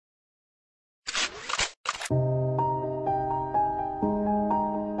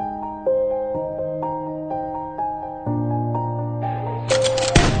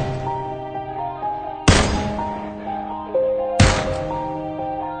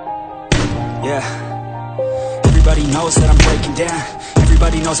Yeah. Everybody knows that I'm breaking down.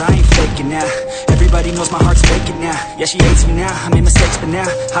 Everybody knows I ain't faking now. Everybody knows my heart's faking now. Yeah, she hates me now, I made mistakes but now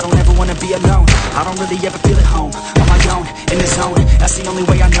I don't ever wanna be alone. I don't really ever feel at home. On my own, in the zone, that's the only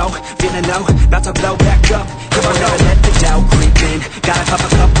way I know. Feeling low, about to blow back up. Come on, never let the doubt creep in. Gotta pop a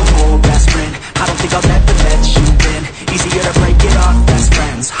couple more aspirin. I don't think I'll ever let you in. Easier to break it off best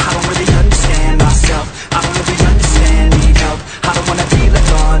friends. I don't really understand